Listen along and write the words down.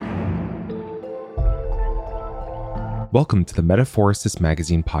Welcome to the Metaphorosis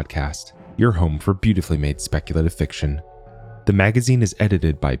Magazine podcast, your home for beautifully made speculative fiction. The magazine is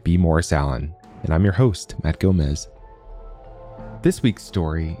edited by B. Morris Allen, and I'm your host, Matt Gomez. This week's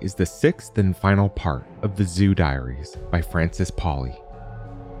story is the sixth and final part of the Zoo Diaries by Frances Pauli.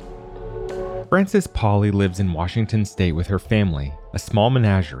 Frances Pauli lives in Washington State with her family, a small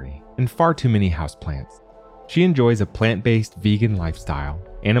menagerie, and far too many houseplants. She enjoys a plant-based vegan lifestyle,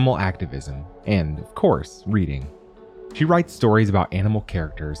 animal activism, and, of course, reading. She writes stories about animal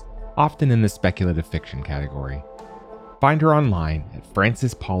characters, often in the speculative fiction category. Find her online at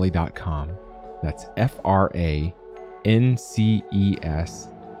francespauli.com. That's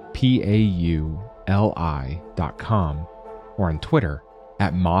FrancesPauli.com, or on Twitter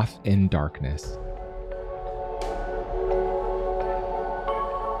at MothInDarkness.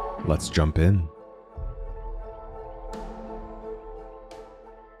 Let's jump in.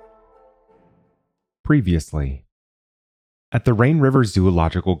 Previously. At the Rain River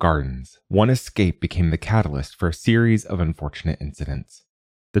Zoological Gardens, one escape became the catalyst for a series of unfortunate incidents.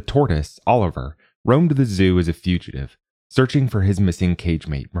 The tortoise, Oliver, roamed the zoo as a fugitive, searching for his missing cage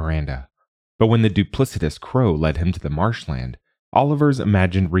mate, Miranda. But when the duplicitous crow led him to the marshland, Oliver's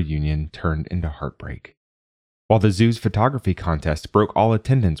imagined reunion turned into heartbreak. While the zoo's photography contest broke all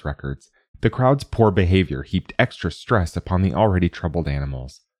attendance records, the crowd's poor behavior heaped extra stress upon the already troubled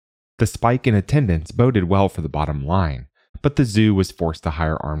animals. The spike in attendance boded well for the bottom line, but the zoo was forced to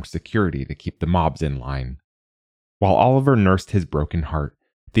hire armed security to keep the mobs in line. While Oliver nursed his broken heart,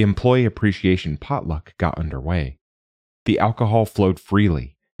 the employee appreciation potluck got underway. The alcohol flowed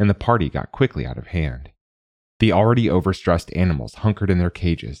freely, and the party got quickly out of hand. The already overstressed animals hunkered in their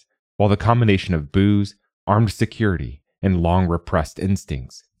cages, while the combination of booze, armed security, and long repressed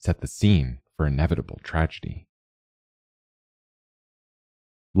instincts set the scene for inevitable tragedy.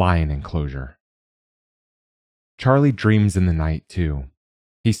 Lion enclosure. Charlie dreams in the night, too.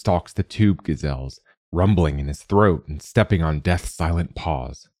 He stalks the tube gazelles, rumbling in his throat and stepping on death's silent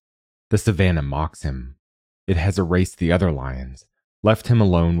paws. The savannah mocks him. It has erased the other lions, left him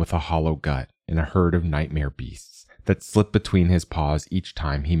alone with a hollow gut and a herd of nightmare beasts that slip between his paws each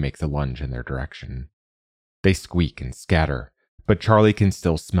time he makes a lunge in their direction. They squeak and scatter, but Charlie can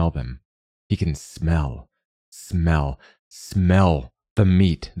still smell them. He can smell the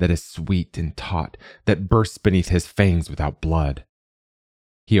meat that is sweet and taut, that bursts beneath his fangs without blood.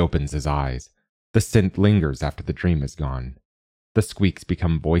 He opens his eyes. The scent lingers after the dream is gone. The squeaks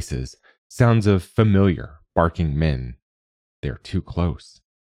become voices, sounds of familiar, barking men. They are too close,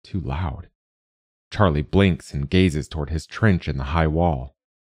 too loud. Charlie blinks and gazes toward his trench in the high wall.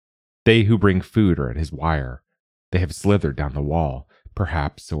 They who bring food are at his wire. They have slithered down the wall,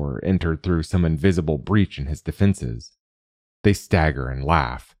 perhaps, or entered through some invisible breach in his defenses. They stagger and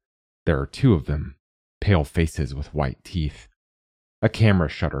laugh. There are two of them, pale faces with white teeth. A camera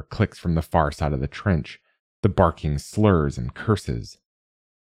shutter clicks from the far side of the trench, the barking slurs and curses.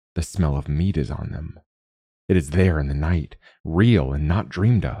 The smell of meat is on them. It is there in the night, real and not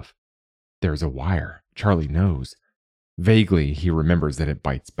dreamed of. There is a wire, Charlie knows. Vaguely, he remembers that it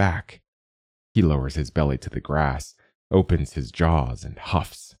bites back. He lowers his belly to the grass, opens his jaws, and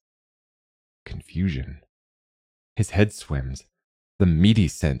huffs. Confusion. His head swims. The meaty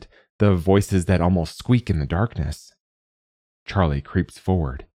scent, the voices that almost squeak in the darkness. Charlie creeps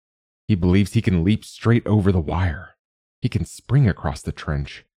forward. He believes he can leap straight over the wire. He can spring across the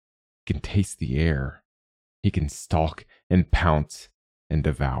trench. He can taste the air. He can stalk and pounce and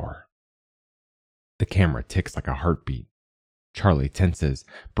devour. The camera ticks like a heartbeat. Charlie tenses,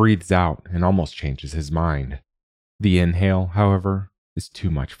 breathes out, and almost changes his mind. The inhale, however, is too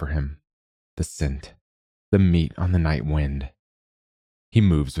much for him. The scent. The meat on the night wind. He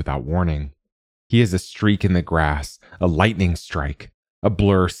moves without warning. He is a streak in the grass, a lightning strike, a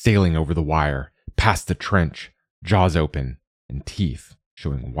blur sailing over the wire, past the trench, jaws open, and teeth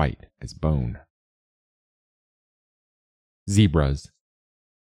showing white as bone. Zebras.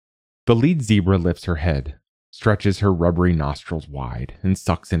 The lead zebra lifts her head, stretches her rubbery nostrils wide, and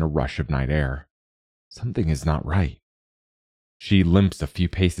sucks in a rush of night air. Something is not right. She limps a few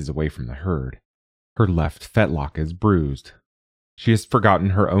paces away from the herd. Her left fetlock is bruised. She has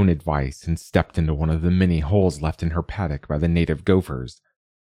forgotten her own advice and stepped into one of the many holes left in her paddock by the native gophers.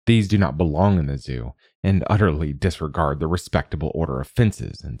 These do not belong in the zoo and utterly disregard the respectable order of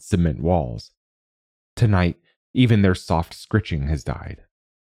fences and cement walls. Tonight, even their soft scritching has died.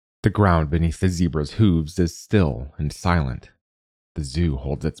 The ground beneath the zebra's hooves is still and silent. The zoo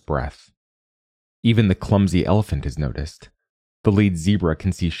holds its breath. Even the clumsy elephant is noticed. The lead zebra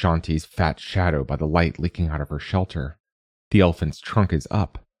can see Shanti's fat shadow by the light leaking out of her shelter. The elephant's trunk is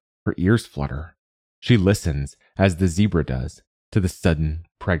up. Her ears flutter. She listens, as the zebra does, to the sudden,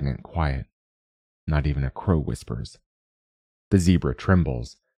 pregnant quiet. Not even a crow whispers. The zebra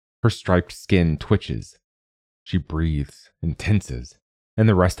trembles. Her striped skin twitches. She breathes and tenses, and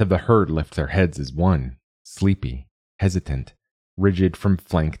the rest of the herd lift their heads as one, sleepy, hesitant, rigid from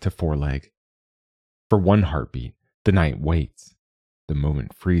flank to foreleg. For one heartbeat, the night waits. The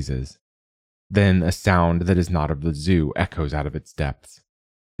moment freezes. Then a sound that is not of the zoo echoes out of its depths.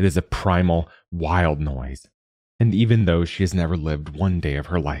 It is a primal, wild noise, and even though she has never lived one day of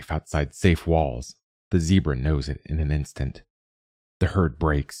her life outside safe walls, the zebra knows it in an instant. The herd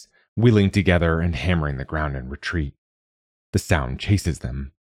breaks, wheeling together and hammering the ground in retreat. The sound chases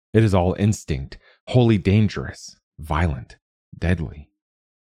them. It is all instinct, wholly dangerous, violent, deadly.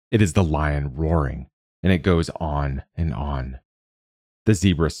 It is the lion roaring, and it goes on and on. The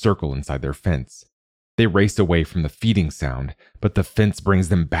zebras circle inside their fence. They race away from the feeding sound, but the fence brings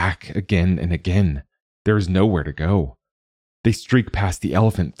them back again and again. There is nowhere to go. They streak past the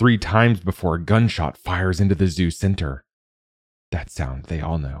elephant 3 times before a gunshot fires into the zoo center. That sound they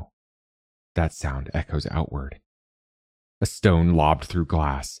all know. That sound echoes outward. A stone lobbed through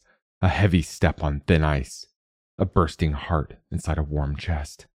glass, a heavy step on thin ice, a bursting heart inside a warm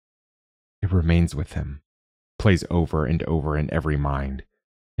chest. It remains with him, plays over and over in every mind,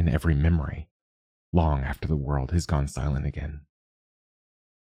 in every memory, long after the world has gone silent again.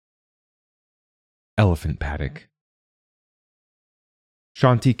 Elephant Paddock.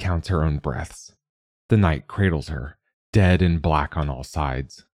 Shanti counts her own breaths. The night cradles her, dead and black on all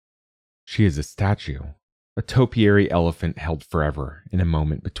sides. She is a statue, a topiary elephant held forever in a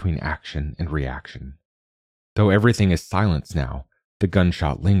moment between action and reaction. Though everything is silence now, the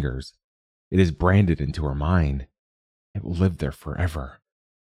gunshot lingers. It is branded into her mind. It will live there forever,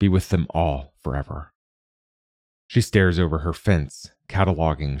 be with them all forever. She stares over her fence,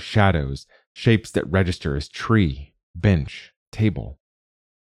 cataloging shadows, shapes that register as tree, bench, table.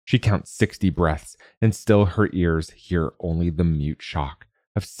 She counts 60 breaths, and still her ears hear only the mute shock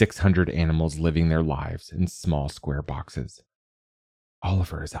of 600 animals living their lives in small square boxes.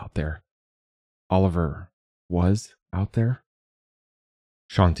 Oliver is out there. Oliver was out there.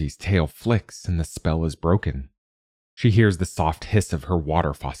 Shanti's tail flicks and the spell is broken. She hears the soft hiss of her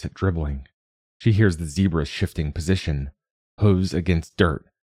water faucet dribbling. She hears the zebra's shifting position, hooves against dirt,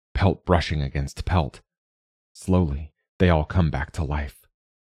 pelt brushing against pelt. Slowly, they all come back to life.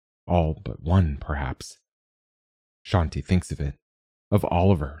 All but one, perhaps. Shanti thinks of it, of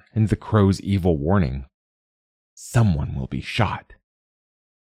Oliver and the crow's evil warning. Someone will be shot.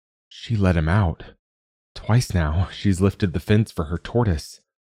 She let him out. Twice now, she's lifted the fence for her tortoise.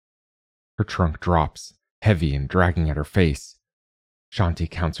 Her trunk drops, heavy and dragging at her face. Shanti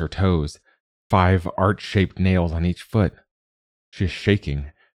counts her toes, 5 arch-shaped nails on each foot. She is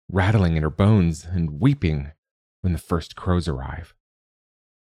shaking, rattling in her bones, and weeping when the first crows arrive.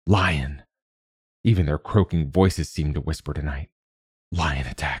 Lion! Even their croaking voices seem to whisper tonight. Lion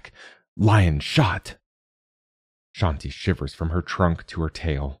attack! Lion shot! Shanti shivers from her trunk to her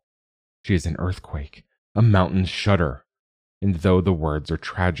tail. She is an earthquake, a mountain shudder, and though the words are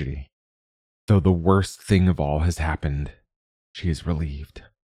tragedy, though the worst thing of all has happened, she is relieved.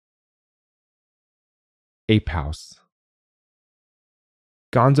 Ape House.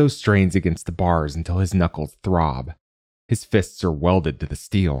 Gonzo strains against the bars until his knuckles throb. His fists are welded to the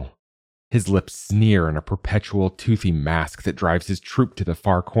steel. His lips sneer in a perpetual toothy mask that drives his troop to the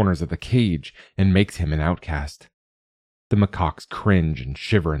far corners of the cage and makes him an outcast. The macaques cringe and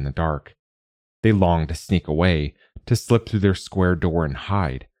shiver in the dark. They long to sneak away, to slip through their square door and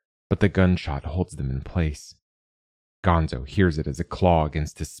hide, but the gunshot holds them in place. Gonzo hears it as a claw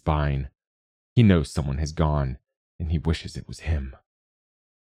against his spine. He knows someone has gone, and he wishes it was him.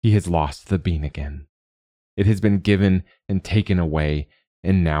 He has lost the bean again. It has been given and taken away,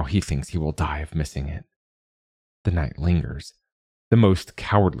 and now he thinks he will die of missing it. The night lingers. The most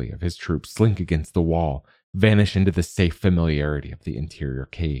cowardly of his troops slink against the wall, vanish into the safe familiarity of the interior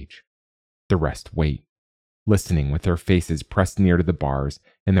cage. The rest wait, listening with their faces pressed near to the bars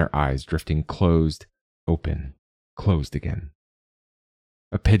and their eyes drifting closed, open, closed again.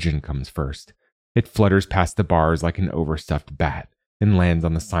 A pigeon comes first. It flutters past the bars like an overstuffed bat and lands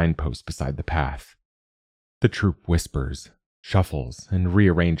on the signpost beside the path. The troop whispers, shuffles, and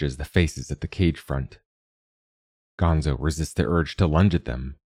rearranges the faces at the cage front. Gonzo resists the urge to lunge at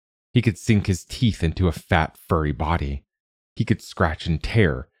them. He could sink his teeth into a fat, furry body. He could scratch and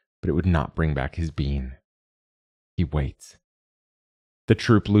tear, but it would not bring back his bean. He waits. The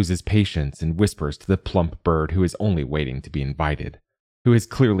troop loses patience and whispers to the plump bird who is only waiting to be invited, who has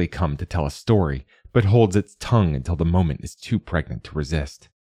clearly come to tell a story, but holds its tongue until the moment is too pregnant to resist.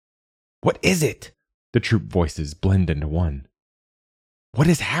 "What is it?" The troop voices blend into one. What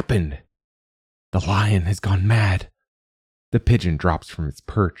has happened? The lion has gone mad. The pigeon drops from its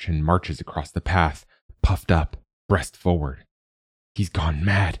perch and marches across the path, puffed up, breast forward. He's gone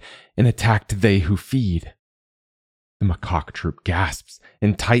mad and attacked they who feed. The macaque troop gasps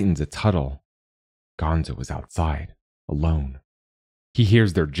and tightens its huddle. Gonzo is outside, alone. He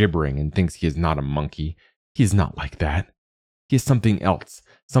hears their gibbering and thinks he is not a monkey. He is not like that. He is something else,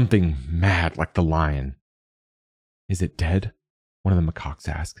 something mad like the lion. Is it dead? One of the macaques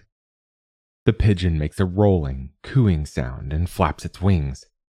asks. The pigeon makes a rolling, cooing sound and flaps its wings.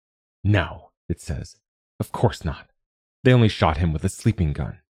 No, it says. Of course not. They only shot him with a sleeping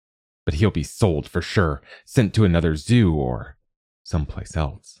gun. But he'll be sold for sure, sent to another zoo or someplace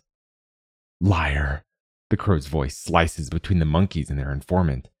else. Liar! The crow's voice slices between the monkeys and their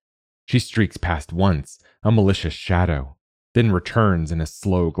informant. She streaks past once, a malicious shadow, then returns in a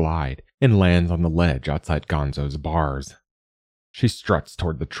slow glide and lands on the ledge outside Gonzo's bars. She struts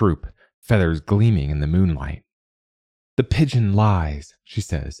toward the troop, feathers gleaming in the moonlight. The pigeon lies, she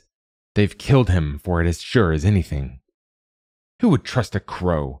says. They've killed him for it as sure as anything. Who would trust a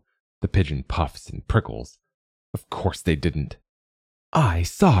crow? The pigeon puffs and prickles. Of course they didn't. I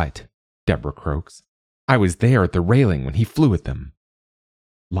saw it, Deborah croaks. I was there at the railing when he flew at them.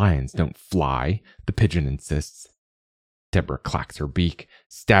 Lions don't fly, the pigeon insists. Deborah clacks her beak,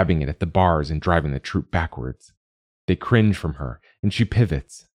 stabbing it at the bars and driving the troop backwards. They cringe from her, and she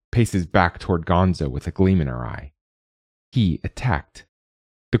pivots, paces back toward Gonzo with a gleam in her eye. He attacked.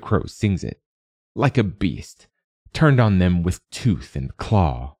 The crow sings it. Like a beast, turned on them with tooth and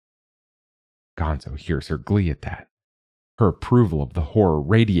claw. Gonzo hears her glee at that. Her approval of the horror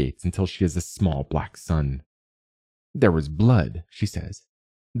radiates until she is a small black sun. There was blood, she says.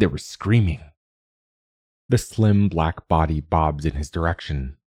 There was screaming. The slim black body bobs in his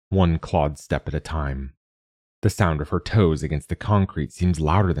direction, one clawed step at a time. The sound of her toes against the concrete seems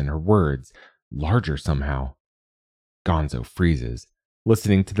louder than her words, larger somehow. Gonzo freezes,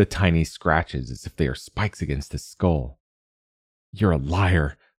 listening to the tiny scratches as if they are spikes against his skull. You're a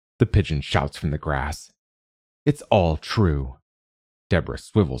liar, the pigeon shouts from the grass. It's all true. Deborah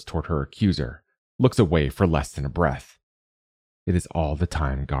swivels toward her accuser, looks away for less than a breath. It is all the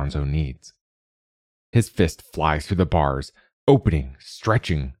time Gonzo needs. His fist flies through the bars, opening,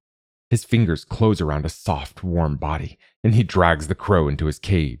 stretching. His fingers close around a soft, warm body, and he drags the crow into his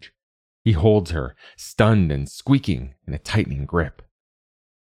cage. He holds her, stunned and squeaking, in a tightening grip.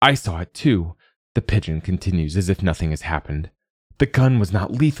 I saw it too, the pigeon continues as if nothing has happened. The gun was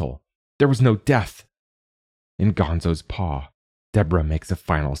not lethal. There was no death. In Gonzo's paw, Deborah makes a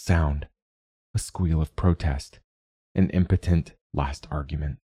final sound, a squeal of protest, an impotent last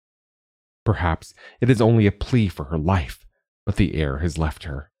argument. Perhaps it is only a plea for her life, but the air has left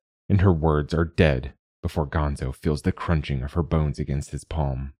her, and her words are dead before Gonzo feels the crunching of her bones against his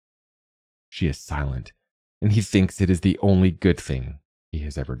palm. She is silent, and he thinks it is the only good thing he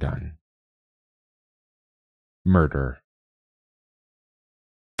has ever done. Murder.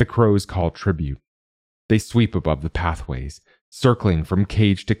 The crows call tribute. They sweep above the pathways, circling from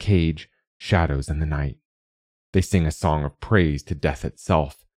cage to cage, shadows in the night. They sing a song of praise to death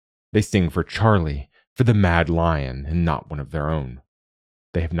itself. They sing for Charlie, for the mad lion, and not one of their own.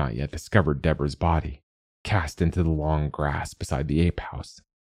 They have not yet discovered Deborah's body, cast into the long grass beside the ape house.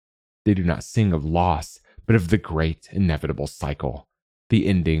 They do not sing of loss, but of the great, inevitable cycle, the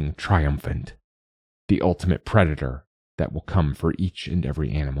ending triumphant, the ultimate predator that will come for each and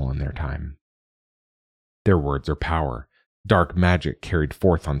every animal in their time. Their words are power, dark magic carried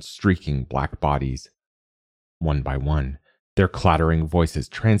forth on streaking black bodies. One by one, their clattering voices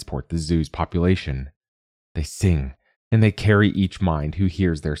transport the zoo's population. They sing, and they carry each mind who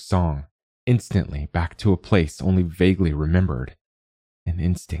hears their song instantly back to a place only vaguely remembered. An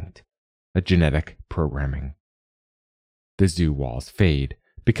instinct, a genetic programming. The zoo walls fade,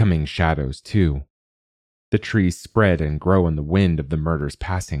 becoming shadows too. The trees spread and grow in the wind of the murder's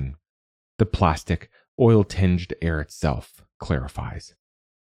passing. The plastic, oil-tinged air itself clarifies.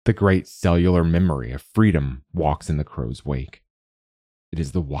 The great cellular memory of freedom walks in the crow's wake. It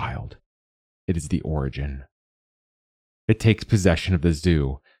is the wild. It is the origin. It takes possession of the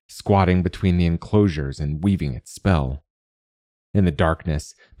zoo, squatting between the enclosures and weaving its spell. In the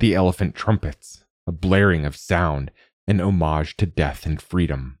darkness, the elephant trumpets, a blaring of sound, an homage to death and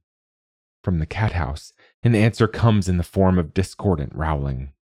freedom. From the cat house, an answer comes in the form of discordant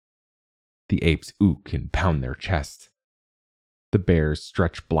rowling. The apes ook and pound their chests. The bears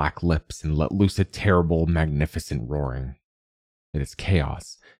stretch black lips and let loose a terrible, magnificent roaring. It is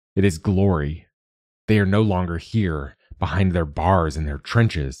chaos. It is glory. They are no longer here, behind their bars and their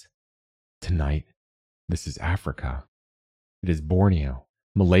trenches. Tonight, This is Africa. It is Borneo,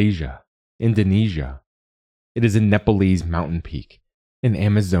 Malaysia, Indonesia. It is a Nepalese mountain peak, an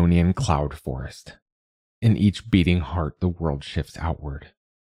Amazonian cloud forest. In each beating heart, the world shifts outward.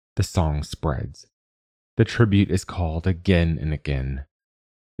 The song spreads. The tribute is called again and again.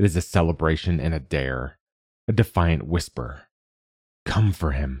 It is a celebration and a dare, a defiant whisper. Come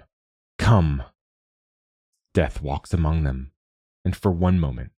for him. Come. Death walks among them, and for one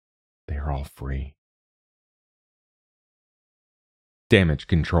moment, they are all free. Damage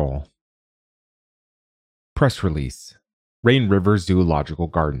control. Press release. Rain River Zoological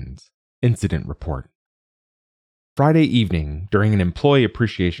Gardens. Incident report. Friday evening, during an employee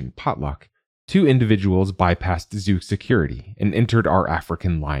appreciation potluck, 2 individuals bypassed zoo security and entered our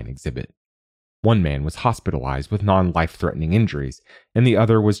African lion exhibit. One man was hospitalized with non-life-threatening injuries, and the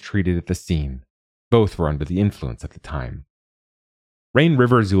other was treated at the scene. Both were under the influence at the time. Rain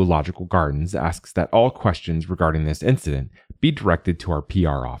River Zoological Gardens asks that all questions regarding this incident be directed to our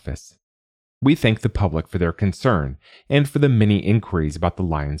PR office. We thank the public for their concern and for the many inquiries about the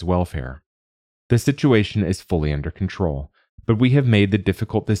lion's welfare. The situation is fully under control, but we have made the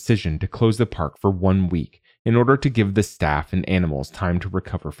difficult decision to close the park for 1 week in order to give the staff and animals time to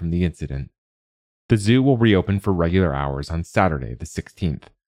recover from the incident. The zoo will reopen for regular hours on Saturday, the 16th.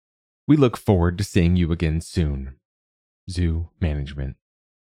 We look forward to seeing you again soon. Zoo Management.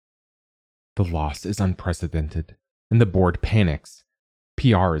 The loss is unprecedented, and the board panics.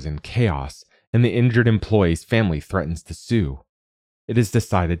 PR is in chaos, and the injured employee's family threatens to sue. It is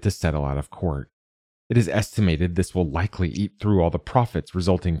decided to settle out of court. It is estimated this will likely eat through all the profits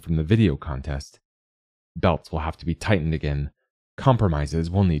resulting from the video contest. Belts will have to be tightened again. Compromises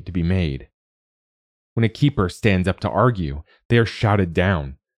will need to be made. When a keeper stands up to argue, they are shouted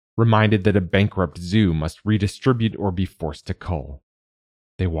down, reminded that a bankrupt zoo must redistribute or be forced to cull.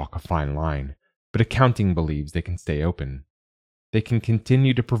 They walk a fine line, but accounting believes they can stay open. They can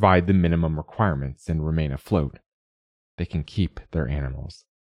continue to provide the minimum requirements and remain afloat. They can keep their animals.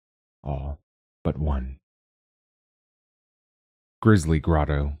 All but one. Grizzly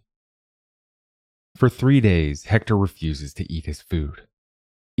Grotto. For 3 days, Hector refuses to eat his food.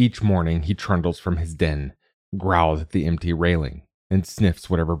 Each morning, he trundles from his den, growls at the empty railing, and sniffs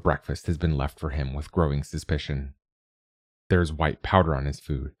whatever breakfast has been left for him with growing suspicion. There's white powder on his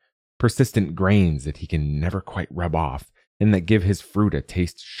food, persistent grains that he can never quite rub off, and that give his fruit a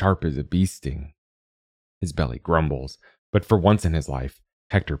taste sharp as a bee sting. His belly grumbles, but for once in his life,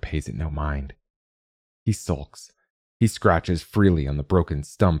 Hector pays it no mind. He sulks. He scratches freely on the broken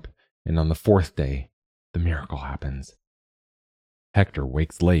stump, and on the 4th day, the miracle happens. Hector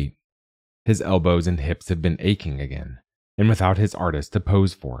wakes late. His elbows and hips have been aching again, and without his artist to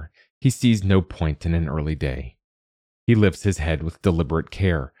pose for, he sees no point in an early day. He lifts his head with deliberate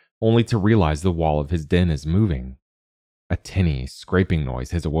care, only to realize the wall of his den is moving. A tinny, scraping noise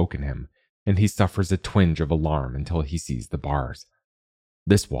has awoken him, and he suffers a twinge of alarm until he sees the bars.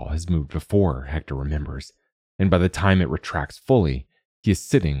 This wall has moved before, Hector remembers, and by the time it retracts fully, he is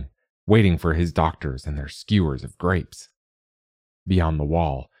sitting, waiting for his doctors and their skewers of grapes. Beyond the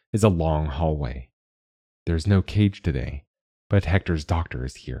wall is a long hallway. There's no cage today, but Hector's doctor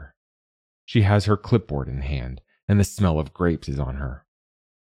is here. She has her clipboard in hand, and the smell of grapes is on her.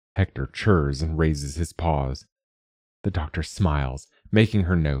 Hector churs and raises his paws. The doctor smiles, making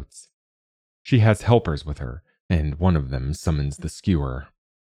her notes. She has helpers with her, and one of them summons the skewer.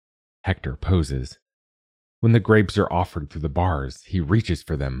 Hector poses. When the grapes are offered through the bars, he reaches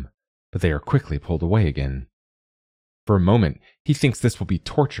for them, but they are quickly pulled away again. For a moment, he thinks this will be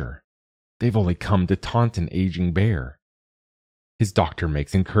torture. They've only come to taunt an aging bear. His doctor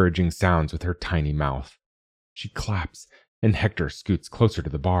makes encouraging sounds with her tiny mouth. She claps, and Hector scoots closer to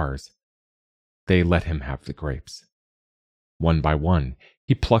the bars. They let him have the grapes. One by one,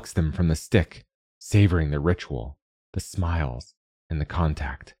 he plucks them from the stick, savoring the ritual, the smiles, and the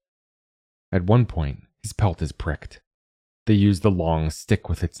contact. At one point, his pelt is pricked. They use the long stick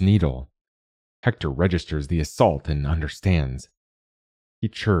with its needle. Hector registers the assault and understands. He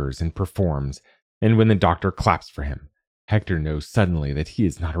churs and performs, and when the doctor claps for him, Hector knows suddenly that he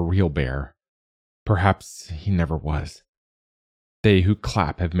is not a real bear. Perhaps he never was. They who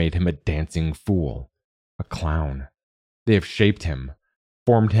clap have made him a dancing fool, a clown. They have shaped him,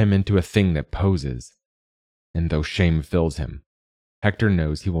 formed him into a thing that poses. And though shame fills him, Hector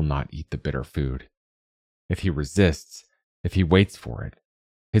knows he will not eat the bitter food. If he resists, if he waits for it,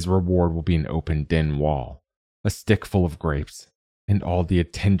 his reward will be an open den wall, a stick full of grapes, and all the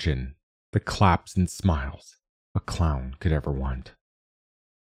attention, the claps and smiles a clown could ever want.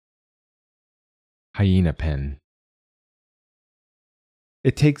 Hyena Pen.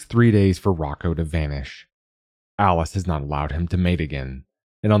 It takes 3 days for Rocco to vanish. Alice has not allowed him to mate again,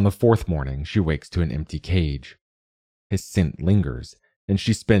 and on the 4th morning she wakes to an empty cage. His scent lingers, and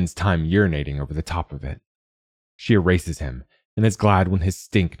she spends time urinating over the top of it. She erases him, and is glad when his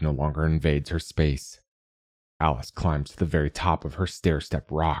stink no longer invades her space. Alice climbs to the very top of her stair-step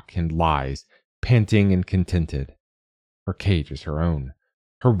rock and lies, panting and contented. Her cage is her own,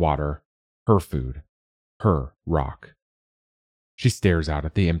 her water, her food, her rock. She stares out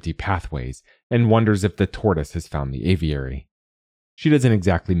at the empty pathways and wonders if the tortoise has found the aviary. She doesn't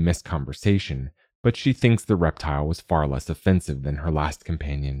exactly miss conversation, but she thinks the reptile was far less offensive than her last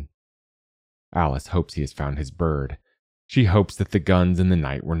companion. Alice hopes he has found his bird. She hopes that the guns in the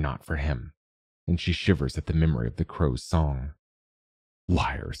night were not for him, and she shivers at the memory of the crow's song.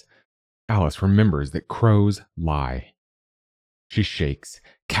 Liars. Alice remembers that crows lie. She shakes,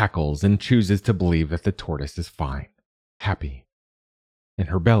 cackles, and chooses to believe that the tortoise is fine, happy. In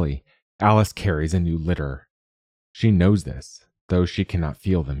her belly, Alice carries a new litter. She knows this, though she cannot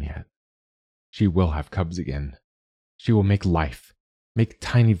feel them yet. She will have cubs again. She will make life, make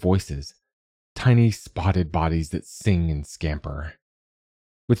tiny voices, tiny spotted bodies that sing and scamper.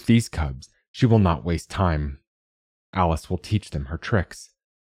 With these cubs, she will not waste time. Alice will teach them her tricks,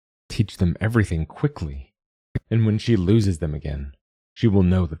 teach them everything quickly, and when she loses them again, she will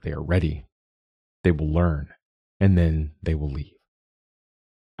know that they are ready. They will learn, and then they will leave.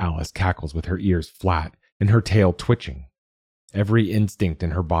 Alice cackles with her ears flat and her tail twitching. Every instinct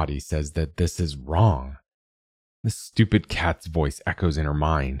in her body says that this is wrong. The stupid cat's voice echoes in her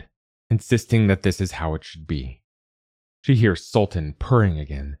mind, insisting that this is how it should be. She hears Sultan purring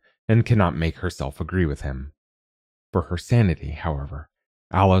again and cannot make herself agree with him. For her sanity, however,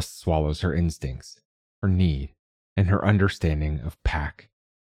 Alice swallows her instincts, her need, and her understanding of pack.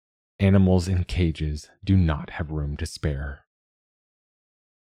 Animals in cages do not have room to spare.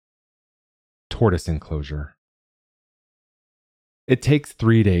 Tortoise enclosure. It takes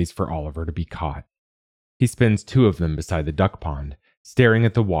 3 days for Oliver to be caught. He spends 2 of them beside the duck pond, staring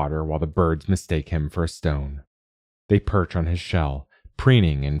at the water while the birds mistake him for a stone. They perch on his shell,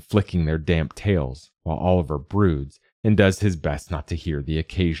 preening and flicking their damp tails, while Oliver broods and does his best not to hear the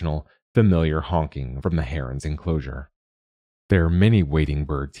occasional, familiar honking from the heron's enclosure. There are many wading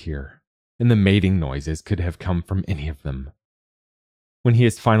birds here, and the mating noises could have come from any of them. When he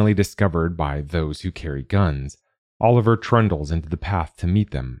is finally discovered by those who carry guns, Oliver trundles into the path to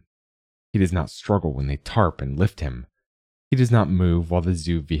meet them. He does not struggle when they tarp and lift him. He does not move while the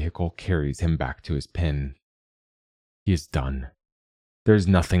zoo vehicle carries him back to his pen. He is done. There is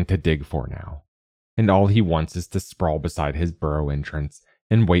nothing to dig for now, and all he wants is to sprawl beside his burrow entrance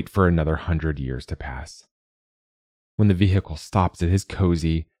and wait for another 100 years to pass. When the vehicle stops at his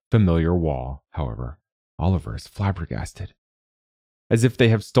cozy, familiar wall, however, Oliver is flabbergasted. As if they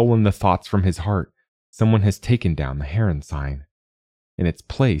have stolen the thoughts from his heart, someone has taken down the heron sign. In its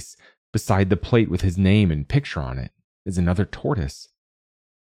place, beside the plate with his name and picture on it, is another tortoise.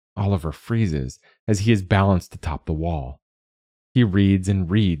 Oliver freezes as he is balanced atop the wall. He reads and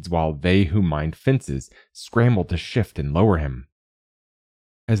reads while they who mind fences scramble to shift and lower him.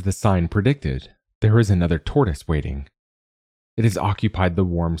 As the sign predicted, there is another tortoise waiting. It has occupied the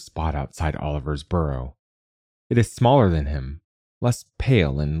warm spot outside Oliver's burrow. It is smaller than him, less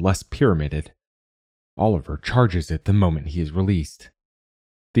pale and less pyramided. Oliver charges it the moment he is released.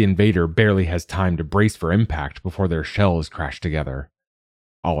 The invader barely has time to brace for impact before their shells crash together.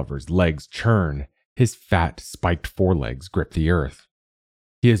 Oliver's legs churn, his fat, spiked forelegs grip the earth.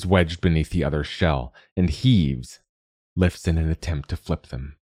 He is wedged beneath the other's shell and heaves, lifts in an attempt to flip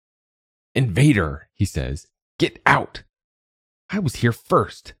them. "Invader," he says, "get out!" "I was here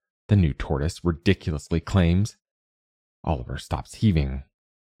first," the new tortoise ridiculously claims. Oliver stops heaving.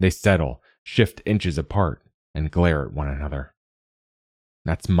 They settle, shift inches apart, and glare at one another.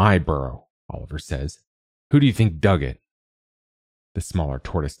 "That's my burrow," Oliver says. "Who do you think dug it?" The smaller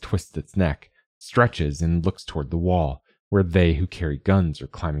tortoise twists its neck, stretches, and looks toward the wall, where they who carry guns are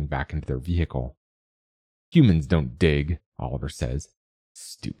climbing back into their vehicle. "Humans don't dig," Oliver says.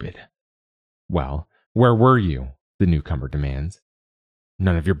 "Stupid." "Well, where were you?" the newcomer demands.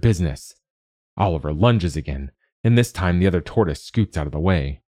 "None of your business." Oliver lunges again, and this time the other tortoise scoots out of the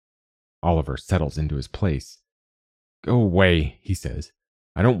way. Oliver settles into his place. "Go away," he says.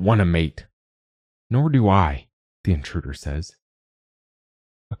 "I don't want a mate." "Nor do I," the intruder says.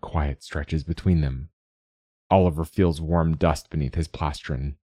 A quiet stretches between them. Oliver feels warm dust beneath his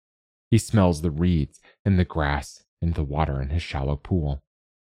plastron. He smells the reeds and the grass and the water in his shallow pool.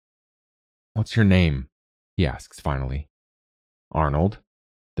 "What's your name?" he asks finally. "Arnold,"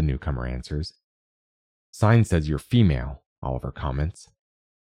 the newcomer answers. "Sign says you're female," Oliver comments.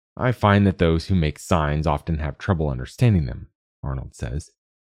 I find that those who make signs often have trouble understanding them, Arnold says.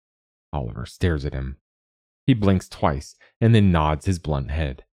 Oliver stares at him. He blinks twice and then nods his blunt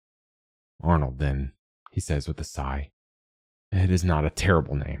head. Arnold, then, he says with a sigh. It is not a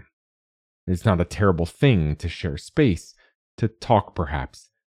terrible name. It is not a terrible thing to share space, to talk perhaps,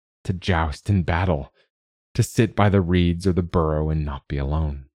 to joust in battle, to sit by the reeds or the burrow and not be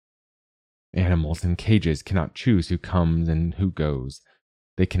alone. Animals in cages cannot choose who comes and who goes.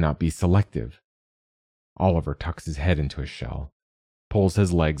 They cannot be selective. Oliver tucks his head into his shell, pulls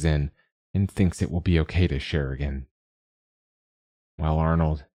his legs in, and thinks it will be okay to share again. Well,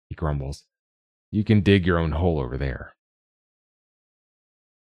 Arnold, he grumbles, you can dig your own hole over there.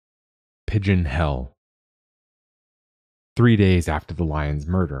 Pigeon Hell. 3 days after the lion's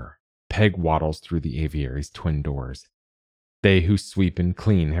murder, Peg waddles through the aviary's twin doors. They who sweep and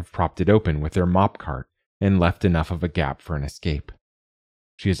clean have propped it open with their mop cart and left enough of a gap for an escape.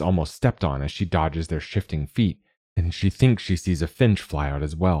 She is almost stepped on as she dodges their shifting feet, and she thinks she sees a finch fly out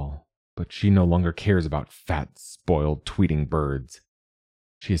as well, but she no longer cares about fat, spoiled, tweeting birds.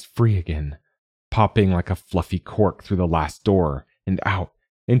 She is free again, popping like a fluffy cork through the last door and out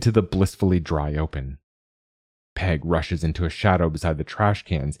into the blissfully dry open. Peg rushes into a shadow beside the trash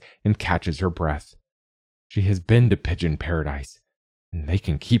cans and catches her breath. She has been to Pigeon Paradise, and they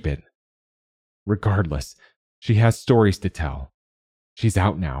can keep it. Regardless, she has stories to tell. She's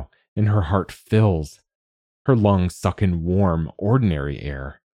out now, and her heart fills. Her lungs suck in warm, ordinary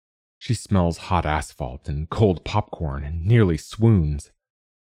air. She smells hot asphalt and cold popcorn and nearly swoons.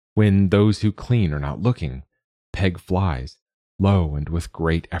 When those who clean are not looking, Peg flies, low and with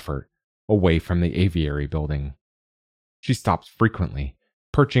great effort, away from the aviary building. She stops frequently,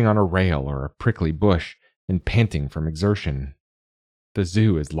 perching on a rail or a prickly bush and panting from exertion. The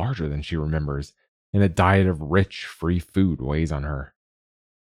zoo is larger than she remembers, and a diet of rich, free food weighs on her.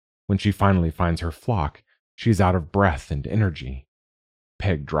 When she finally finds her flock, she is out of breath and energy.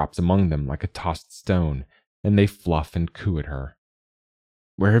 Peg drops among them like a tossed stone, and they fluff and coo at her.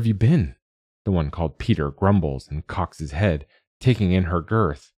 Where have you been? The one called Peter grumbles and cocks his head, taking in her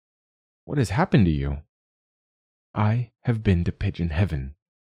girth. What has happened to you? I have been to Pigeon Heaven,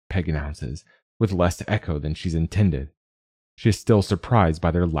 Peg announces, with less echo than she's intended. She is still surprised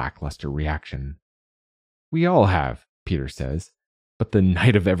by their lackluster reaction. We all have, Peter says, but the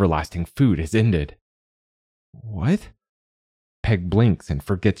night of everlasting food has ended. What? Peg blinks and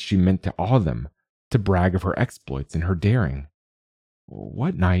forgets she meant to awe them, to brag of her exploits and her daring.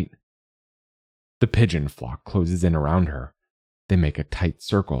 What night? The pigeon flock closes in around her. They make a tight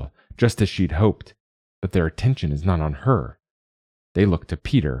circle, just as she'd hoped, but their attention is not on her. They look to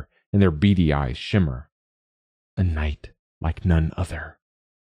Peter, and their beady eyes shimmer. A night like none other.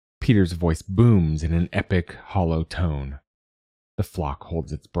 Peter's voice booms in an epic, hollow tone. The flock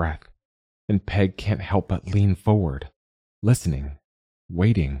holds its breath, and Peg can't help but lean forward, listening,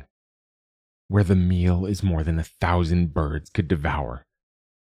 waiting. Where the meal is more than 1,000 birds could devour.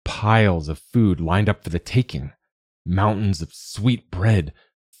 Piles of food lined up for the taking. Mountains of sweet bread,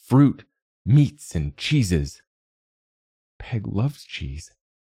 fruit, meats, and cheeses. Peg loves cheese.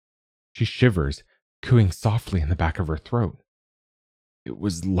 She shivers, cooing softly in the back of her throat. It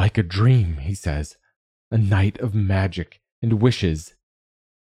was like a dream, he says, a night of magic and wishes.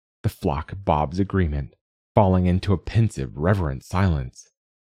 The flock bobs agreement, falling into a pensive, reverent silence.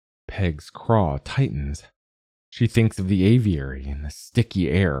 Peg's craw tightens. She thinks of the aviary and the sticky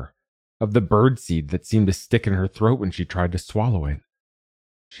air, of the birdseed that seemed to stick in her throat when she tried to swallow it.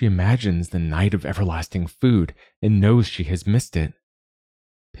 She imagines the night of everlasting food and knows she has missed it.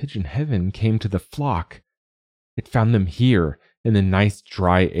 Pigeon Heaven came to the flock. It found them here in the nice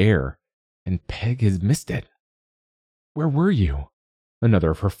dry air, and Peg has missed it. Where were you?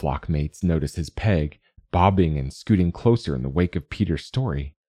 Another of her flock mates notices Peg, bobbing and scooting closer in the wake of Peter's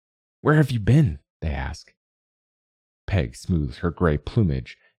story. Where have you been? They ask. Peg smooths her gray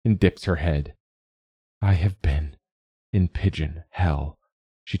plumage and dips her head. I have been in Pigeon Hell,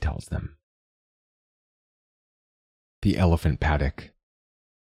 she tells them. The elephant paddock.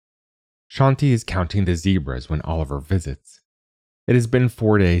 Shanti is counting the zebras when Oliver visits. It has been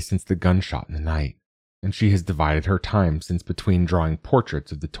 4 days since the gunshot in the night, and she has divided her time since between drawing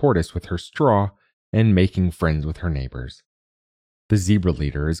portraits of the tortoise with her straw and making friends with her neighbors. The zebra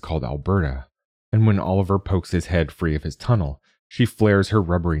leader is called Alberta, and when Oliver pokes his head free of his tunnel, she flares her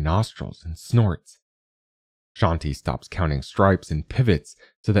rubbery nostrils and snorts. Shanti stops counting stripes and pivots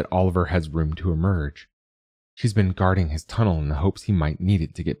so that Oliver has room to emerge. She's been guarding his tunnel in the hopes he might need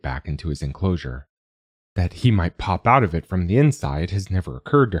it to get back into his enclosure. That he might pop out of it from the inside has never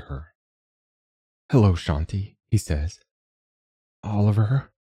occurred to her. Hello, Shanti, he says.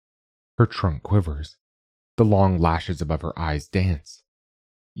 Oliver? Her trunk quivers. The long lashes above her eyes dance.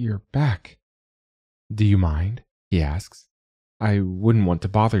 "You're back. Do you mind?" he asks. "I wouldn't want to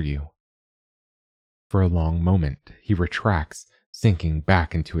bother you." For a long moment, he retracts, sinking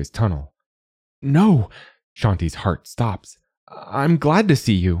back into his tunnel. "No!" Shanti's heart stops. "I'm glad to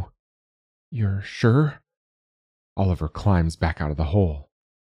see you." "You're sure?" Oliver climbs back out of the hole.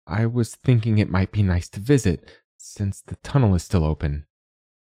 "I was thinking it might be nice to visit, since the tunnel is still open."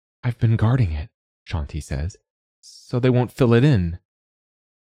 "I've been guarding it," Shanti says, "so they won't fill it in."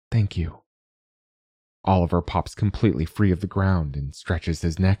 "Thank you." Oliver pops completely free of the ground and stretches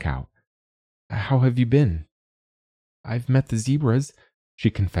his neck out. "How have you been?" "I've met the zebras," she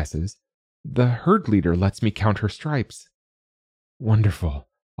confesses. "The herd leader lets me count her stripes." "Wonderful,"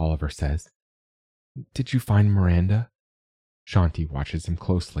 Oliver says. "Did you find Miranda?" Shanti watches him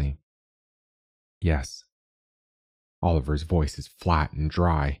closely. "Yes." Oliver's voice is flat and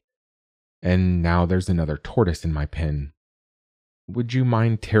dry. "And now there's another tortoise in my pen. Would you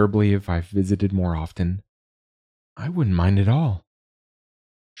mind terribly if I visited more often?" "I wouldn't mind at all."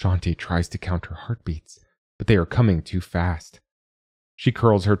 Shanti tries to count her heartbeats, but they are coming too fast. She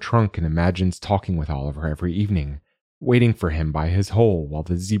curls her trunk and imagines talking with Oliver every evening, waiting for him by his hole while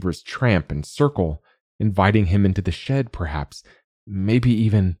the zebras tramp and circle, inviting him into the shed perhaps, maybe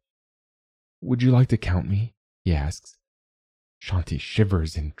even... "Would you like to count me?" he asks. Shanti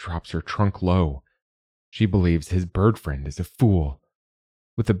shivers and drops her trunk low. She believes his bird friend is a fool.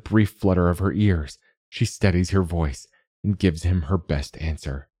 With a brief flutter of her ears, she steadies her voice and gives him her best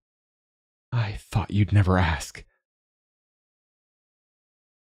answer. "I thought you'd never ask."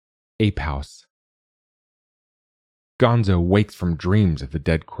 Ape House. Gonzo wakes from dreams of the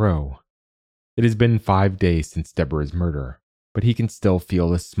dead crow. It has been 5 days since Deborah's murder, but he can still feel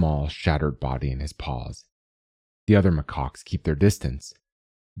the small, shattered body in his paws. The other macaques keep their distance.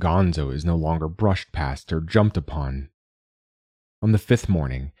 Gonzo is no longer brushed past or jumped upon. On the 5th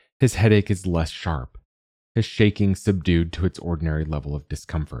morning, his headache is less sharp, his shaking subdued to its ordinary level of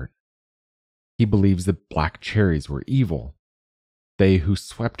discomfort. He believes the black cherries were evil. They who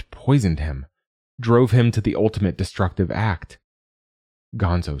swept poisoned him, drove him to the ultimate destructive act.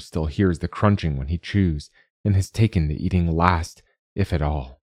 Gonzo still hears the crunching when he chews, and has taken to eating last, if at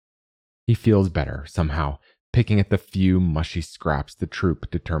all. He feels better, somehow, picking at the few mushy scraps the troop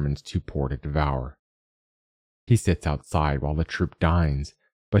determines too poor to devour. He sits outside while the troop dines,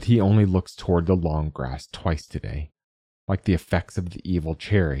 but he only looks toward the long grass twice today. Like the effects of the evil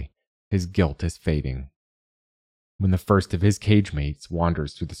cherry, his guilt is fading. When the first of his cage mates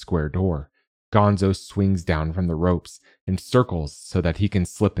wanders through the square door, Gonzo swings down from the ropes and circles so that he can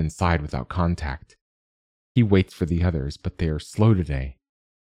slip inside without contact. He waits for the others, but they are slow today.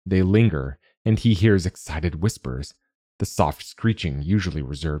 They linger, and he hears excited whispers, the soft screeching usually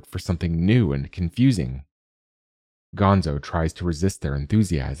reserved for something new and confusing. Gonzo tries to resist their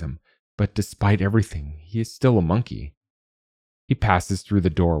enthusiasm, but despite everything, he is still a monkey. He passes through the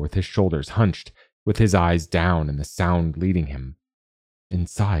door with his shoulders hunched, with his eyes down and the sound leading him.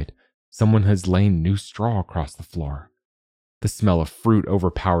 Inside, someone has laid new straw across the floor. The smell of fruit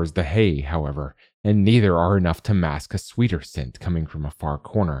overpowers the hay, however, and neither are enough to mask a sweeter scent coming from a far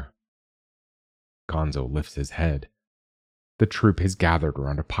corner. Gonzo lifts his head. The troop has gathered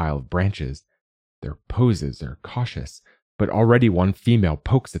around a pile of branches. Their poses are cautious, but already one female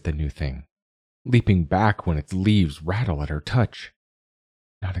pokes at the new thing, leaping back when its leaves rattle at her touch.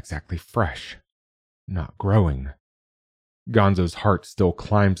 Not exactly fresh. Not growing. Gonzo's heart still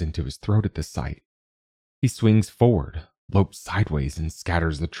climbs into his throat at the sight. He swings forward, lopes sideways, and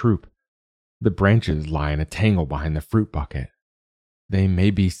scatters the troop. The branches lie in a tangle behind the fruit bucket. They may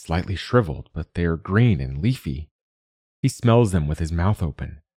be slightly shriveled, but they are green and leafy. He smells them with his mouth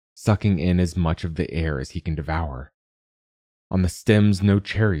open, sucking in as much of the air as he can devour. On the stems no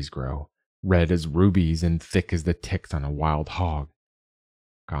cherries grow, red as rubies and thick as the ticks on a wild hog.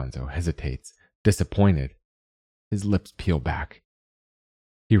 Gonzo hesitates, disappointed. His lips peel back.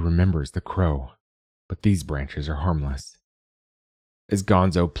 He remembers the crow, but these branches are harmless. As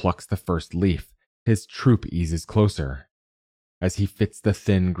Gonzo plucks the first leaf, his troop eases closer. As he fits the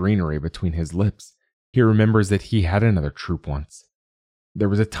thin greenery between his lips, he remembers that he had another troop once. There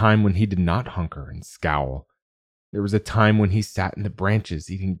was a time when he did not hunker and scowl. There was a time when he sat in the branches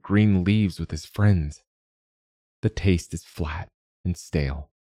eating green leaves with his friends. The taste is flat and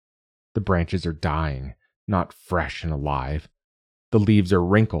stale. The branches are dying, not fresh and alive. The leaves are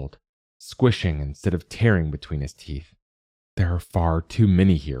wrinkled, squishing instead of tearing between his teeth. There are far too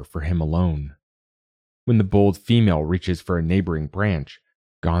many here for him alone. When the bold female reaches for a neighboring branch,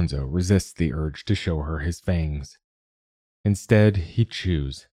 Gonzo resists the urge to show her his fangs. Instead, he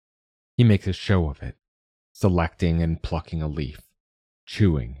chews. He makes a show of it, selecting and plucking a leaf,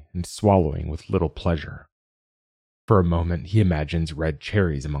 chewing and swallowing with little pleasure. For a moment, he imagines red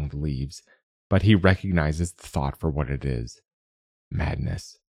cherries among the leaves, but he recognizes the thought for what it is: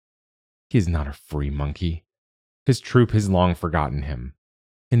 madness. He is not a free monkey. His troop has long forgotten him,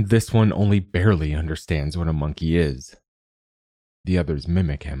 and this one only barely understands what a monkey is. The others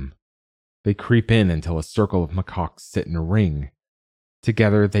mimic him. They creep in until a circle of macaques sit in a ring.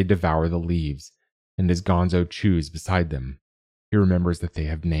 Together they devour the leaves, and as Gonzo chews beside them, he remembers that they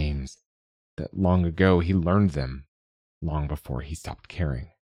have names, that long ago he learned them, long before he stopped caring.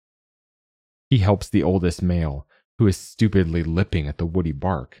 He helps the oldest male, who is stupidly lipping at the woody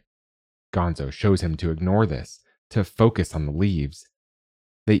bark. Gonzo shows him to ignore this, to focus on the leaves.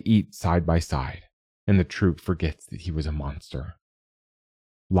 They eat side by side, and the troop forgets that he was a monster.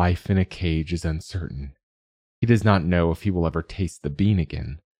 Life in a cage is uncertain. He does not know if he will ever taste the bean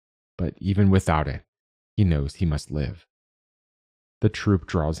again, but even without it, he knows he must live. The troop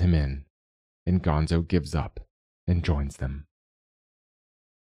draws him in, and Gonzo gives up and joins them.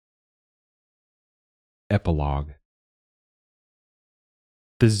 Epilogue.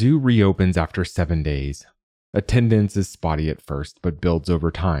 The zoo reopens after 7 days. Attendance is spotty at first, but builds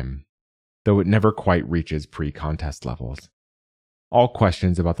over time, though it never quite reaches pre-contest levels. All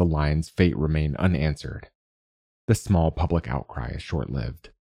questions about the lion's fate remain unanswered. The small public outcry is short-lived.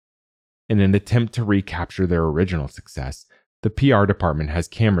 In an attempt to recapture their original success, the PR department has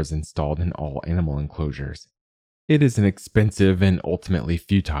cameras installed in all animal enclosures. It is an expensive and ultimately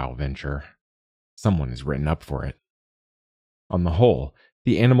futile venture. Someone is written up for it. On the whole,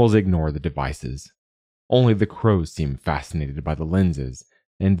 the animals ignore the devices. Only the crows seem fascinated by the lenses,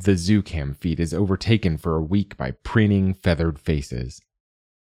 and the zoo cam feed is overtaken for a week by preening, feathered faces.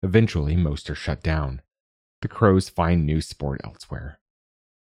 Eventually, most are shut down. The crows find new sport elsewhere.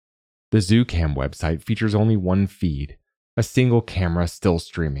 The zoo cam website features only one feed, a single camera still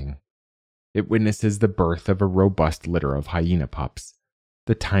streaming. It witnesses the birth of a robust litter of hyena pups.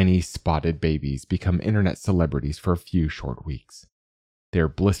 The tiny, spotted babies become internet celebrities for a few short weeks. They are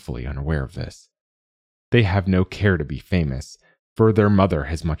blissfully unaware of this. They have no care to be famous, for their mother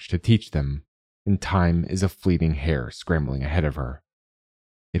has much to teach them, and time is a fleeting hare scrambling ahead of her.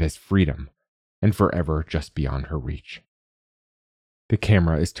 It has freedom, and forever just beyond her reach. The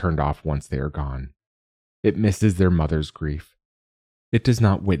camera is turned off once they are gone. It misses their mother's grief. It does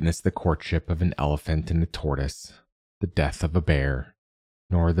not witness the courtship of an elephant and a tortoise, the death of a bear,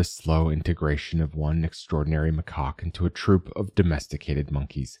 nor the slow integration of one extraordinary macaque into a troop of domesticated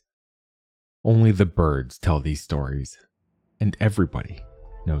monkeys. Only the birds tell these stories, and everybody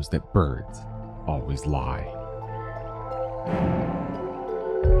knows that birds always lie.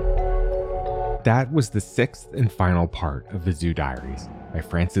 That was the 6th and final part of the Zoo Diaries by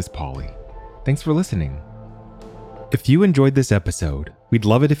Francis Pauli. Thanks for listening. If you enjoyed this episode, we'd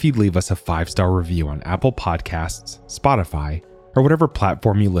love it if you'd leave us a 5-star review on Apple Podcasts, Spotify, or whatever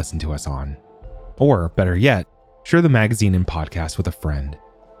platform you listen to us on. Or, better yet, share the magazine and podcast with a friend.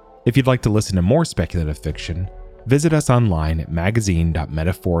 If you'd like to listen to more speculative fiction, visit us online at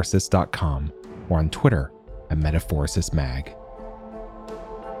magazine.metaphorosis.com or on Twitter at metaphorosismag.